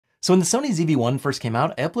So when the Sony ZV-1 first came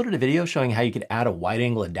out, I uploaded a video showing how you could add a wide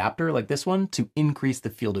angle adapter like this one to increase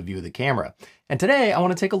the field of view of the camera. And today I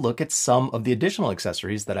want to take a look at some of the additional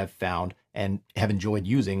accessories that I've found and have enjoyed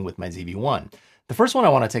using with my ZV-1. The first one I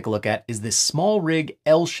want to take a look at is this SmallRig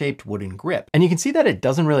L-Shaped Wooden Grip. And you can see that it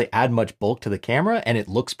doesn't really add much bulk to the camera and it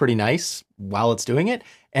looks pretty nice while it's doing it.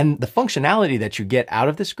 And the functionality that you get out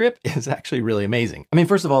of this grip is actually really amazing. I mean,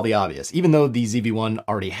 first of all, the obvious, even though the ZV-1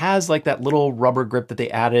 already has like that little rubber grip that they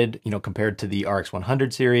added, compared to the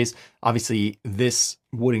RX100 series, obviously this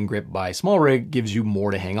wooden grip by SmallRig gives you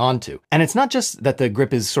more to hang on to. And it's not just that the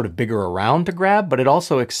grip is sort of bigger around to grab, but it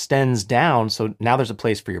also extends down. So now there's a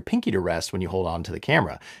place for your pinky to rest when you hold on to the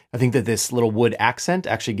camera. I think that this little wood accent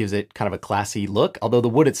actually gives it kind of a classy look, although the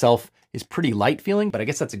wood itself is pretty light feeling, but I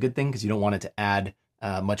guess that's a good thing because you don't want it to add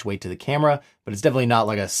much weight to the camera, but it's definitely not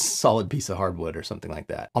like a solid piece of hardwood or something like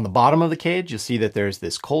that. On the bottom of the cage, you'll see that there's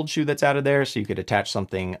this cold shoe that's added there, so you could attach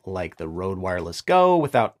something like the Rode Wireless Go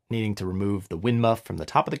without needing to remove the wind muff from the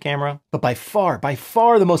top of the camera. But by far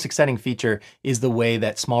the most exciting feature is the way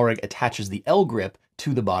that SmallRig attaches the L grip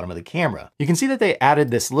to the bottom of the camera. You can see that they added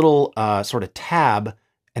this little sort of tab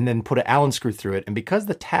and then put an Allen screw through it. And because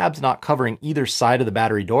the tab's not covering either side of the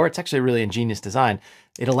battery door, it's actually a really ingenious design.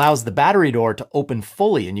 It allows the battery door to open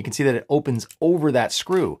fully, and you can see that it opens over that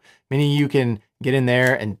screw, meaning you can get in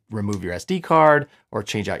there and remove your SD card or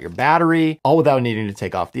change out your battery, all without needing to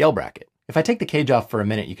take off the L bracket. If I take the cage off for a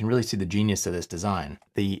minute, you can really see the genius of this design.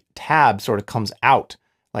 The tab sort of comes out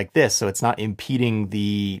like this, so it's not impeding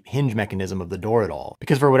the hinge mechanism of the door at all.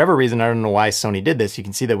 Because for whatever reason, I don't know why Sony did this, you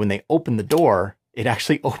can see that when they open the door, it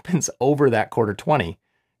actually opens over that quarter 20.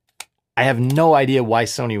 I have no idea why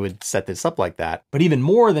Sony would set this up like that, but even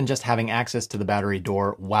more than just having access to the battery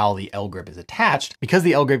door while the L grip is attached, because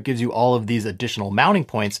the L grip gives you all of these additional mounting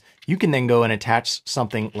points, you can then go and attach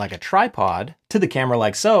something like a tripod to the camera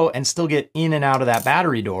like so, and still get in and out of that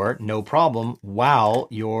battery door, no problem, while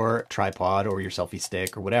your tripod or your selfie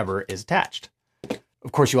stick or whatever is attached.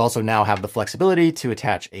 Of course, you also now have the flexibility to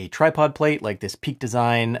attach a tripod plate like this Peak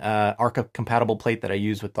Design Arca compatible plate that I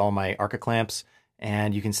use with all my Arca clamps,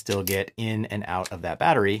 and you can still get in and out of that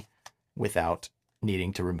battery without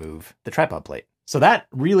needing to remove the tripod plate. So that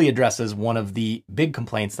really addresses one of the big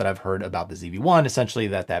complaints that I've heard about the ZV-1, essentially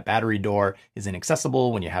that battery door is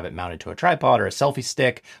inaccessible when you have it mounted to a tripod or a selfie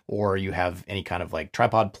stick, or you have any kind of like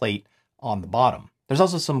tripod plate on the bottom. There's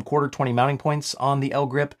also some quarter 20 mounting points on the L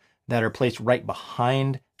grip that are placed right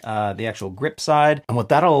behind the actual grip side. And what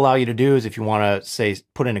that'll allow you to do is if you want to, say,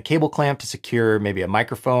 put in a cable clamp to secure maybe a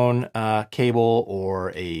microphone cable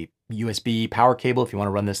or a USB power cable if you want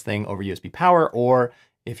to run this thing over USB power, or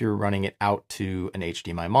if you're running it out to an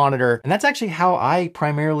HDMI monitor. And that's actually how I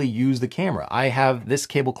primarily use the camera. I have this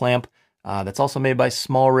cable clamp that's also made by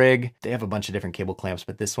SmallRig. They have a bunch of different cable clamps,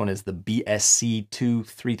 but this one is the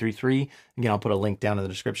BSC2333. Again, I'll put a link down in the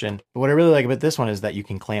description. But what I really like about this one is that you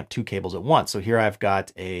can clamp two cables at once. So here I've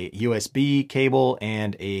got a USB cable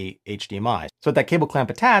and a HDMI. So with that cable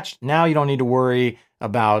clamp attached, now you don't need to worry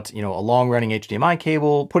about, a long running HDMI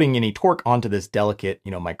cable, putting any torque onto this delicate,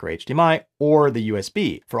 micro HDMI or the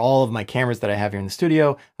USB. For all of my cameras that I have here in the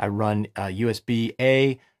studio, I run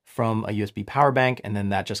USB-A from a USB power bank, and then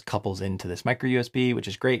that just couples into this micro USB, which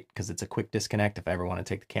is great because it's a quick disconnect if I ever want to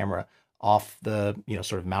take the camera off the,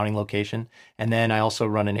 sort of mounting location. And then I also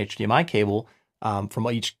run an HDMI cable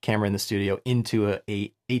from each camera in the studio into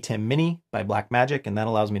a ATEM Mini by Blackmagic, and that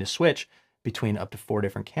allows me to switch between up to 4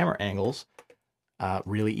 different camera angles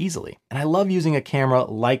really easily. And I love using a camera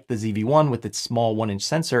like the ZV-1 with its small 1-inch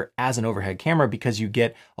sensor as an overhead camera because you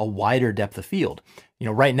get a wider depth of field.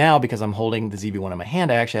 Right now, because I'm holding the ZV-1 in my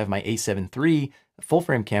hand, I actually have my A7 III full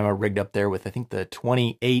frame camera rigged up there with, I think, the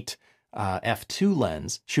 28 f2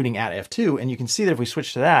 lens shooting at f2. And you can see that if we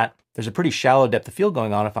switch to that, there's a pretty shallow depth of field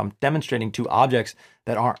going on. If I'm demonstrating two objects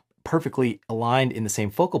that aren't perfectly aligned in the same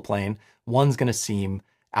focal plane, one's going to seem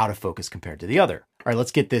out of focus compared to the other. All right,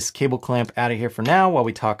 let's get this cable clamp out of here for now while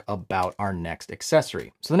we talk about our next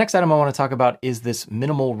accessory. So the next item I want to talk about is this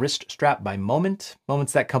minimal wrist strap by Moment.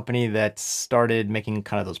 Moment's that company that started making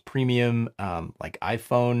kind of those premium like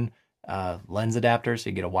iPhone lens adapters.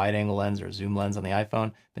 So you get a wide angle lens or a zoom lens on the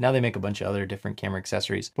iPhone, but now they make a bunch of other different camera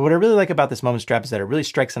accessories. But what I really like about this Moment strap is that it really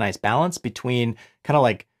strikes a nice balance between kind of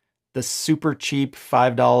like the super cheap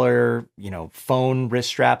 $5, phone wrist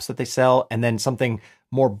straps that they sell, and then something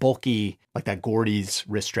more bulky like that Gordy's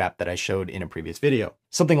wrist strap that I showed in a previous video.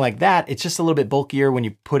 Something like that, it's just a little bit bulkier. When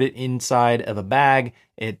you put it inside of a bag,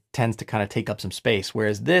 it tends to kind of take up some space.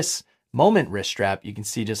 Whereas this Moment wrist strap, you can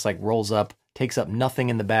see just like rolls up, takes up nothing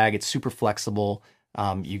in the bag. It's super flexible.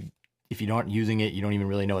 You if you aren't using it, you don't even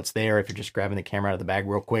really know it's there. If you're just grabbing the camera out of the bag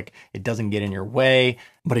real quick, it doesn't get in your way.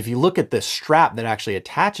 But if you look at the strap that actually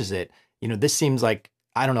attaches it, you know, this seems like,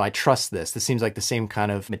 I don't know, I trust this. This seems like the same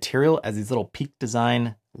kind of material as these little Peak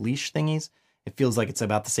Design leash thingies. It feels like it's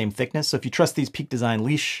about the same thickness. So if you trust these Peak Design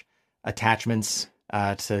leash attachments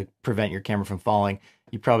to prevent your camera from falling,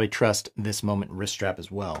 you probably trust this Moment wrist strap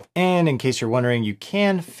as well. And in case you're wondering, you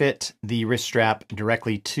can fit the wrist strap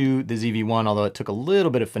directly to the ZV-1, although it took a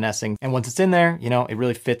little bit of finessing. And once it's in there, you know, it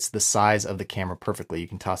really fits the size of the camera perfectly. You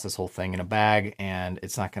can toss this whole thing in a bag and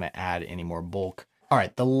it's not gonna add any more bulk. All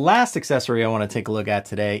right, the last accessory I wanna take a look at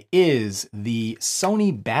today is the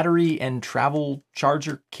Sony battery and travel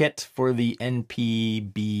charger kit for the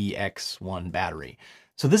NP-BX1 battery.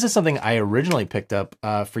 So this is something I originally picked up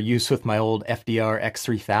for use with my old FDR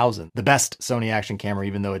X3000, the best Sony action camera,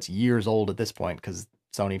 even though it's years old at this point, because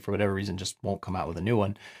Sony, for whatever reason, just won't come out with a new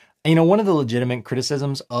one. And, you know, one of the legitimate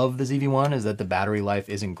criticisms of the ZV-1 is that the battery life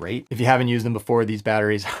isn't great. If you haven't used them before, these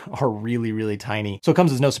batteries are really, really tiny. So it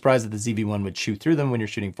comes as no surprise that the ZV-1 would chew through them when you're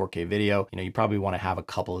shooting 4K video. You know, you probably want to have a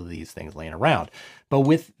couple of these things laying around. But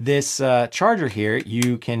with this charger here,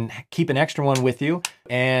 you can keep an extra one with you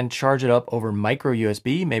and charge it up over micro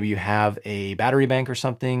USB. Maybe you have a battery bank or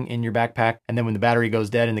something in your backpack. And then when the battery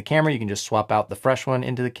goes dead in the camera, you can just swap out the fresh one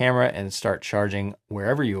into the camera and start charging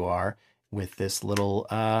wherever you are with this little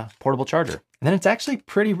portable charger. And then it's actually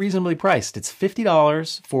pretty reasonably priced. It's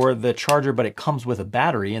 $50 for the charger, but it comes with a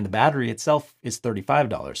battery, and the battery itself is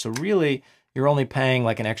 $35. So really, you're only paying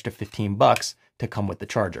like an extra 15 bucks to come with the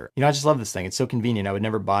charger. You know, I just love this thing. It's so convenient. I would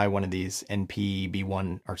never buy one of these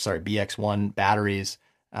BX1 batteries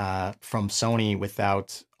from Sony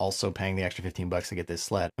without also paying the extra 15 bucks to get this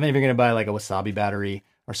sled. I mean, if you're gonna buy like a Wasabi battery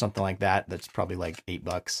or something like that, that's probably like 8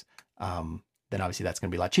 bucks. Then obviously that's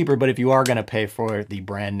gonna be a lot cheaper. But if you are gonna pay for the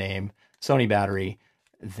brand name Sony battery,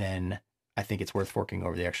 then I think it's worth forking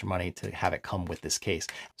over the extra money to have it come with this case.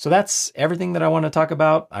 So that's everything that I want to talk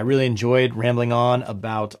about. I really enjoyed rambling on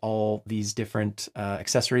about all these different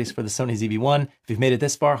accessories for the Sony ZV-1. If you've made it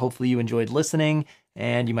this far, hopefully you enjoyed listening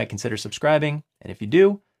and you might consider subscribing. And if you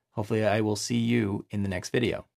do, hopefully I will see you in the next video.